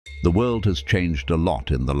The world has changed a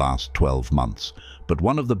lot in the last 12 months, but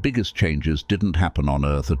one of the biggest changes didn't happen on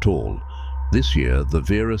Earth at all. This year, the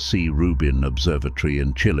Vera C. Rubin Observatory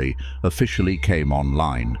in Chile officially came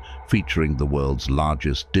online, featuring the world's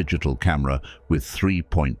largest digital camera with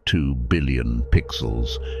 3.2 billion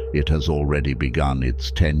pixels. It has already begun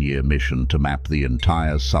its 10-year mission to map the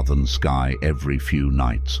entire southern sky every few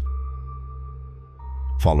nights.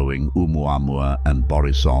 Following Oumuamua and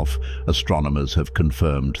Borisov, astronomers have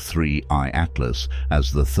confirmed 3I Atlas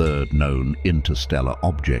as the third known interstellar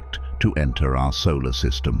object to enter our solar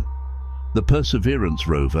system. The Perseverance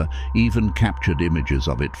rover even captured images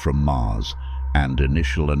of it from Mars, and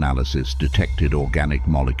initial analysis detected organic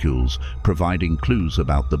molecules, providing clues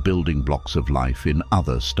about the building blocks of life in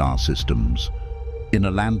other star systems. In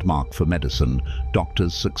a landmark for medicine,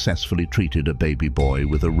 doctors successfully treated a baby boy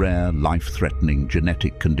with a rare, life-threatening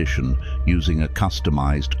genetic condition using a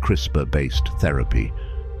customized CRISPR-based therapy.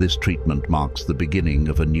 This treatment marks the beginning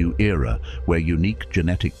of a new era where unique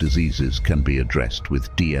genetic diseases can be addressed with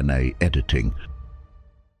DNA editing.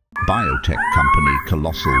 Biotech company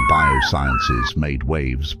Colossal Biosciences made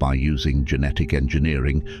waves by using genetic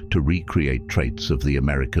engineering to recreate traits of the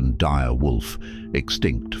American dire wolf,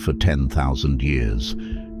 extinct for 10,000 years.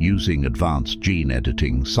 Using advanced gene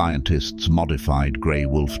editing, scientists modified grey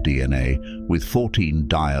wolf DNA with 14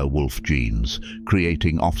 dire wolf genes,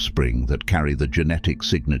 creating offspring that carry the genetic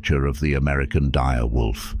signature of the American dire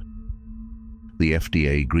wolf. The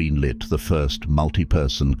FDA greenlit the first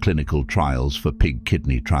multi-person clinical trials for pig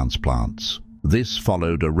kidney transplants. This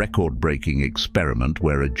followed a record-breaking experiment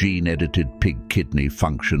where a gene-edited pig kidney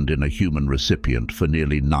functioned in a human recipient for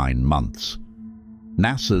nearly 9 months.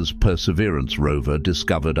 NASA's Perseverance rover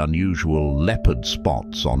discovered unusual leopard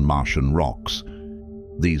spots on Martian rocks.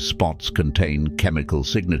 These spots contain chemical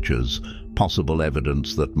signatures, possible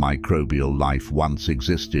evidence that microbial life once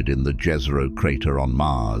existed in the Jezero crater on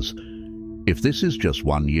Mars. If this is just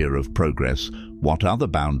 1 year of progress, what other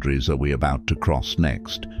boundaries are we about to cross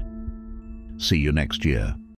next? See you next year.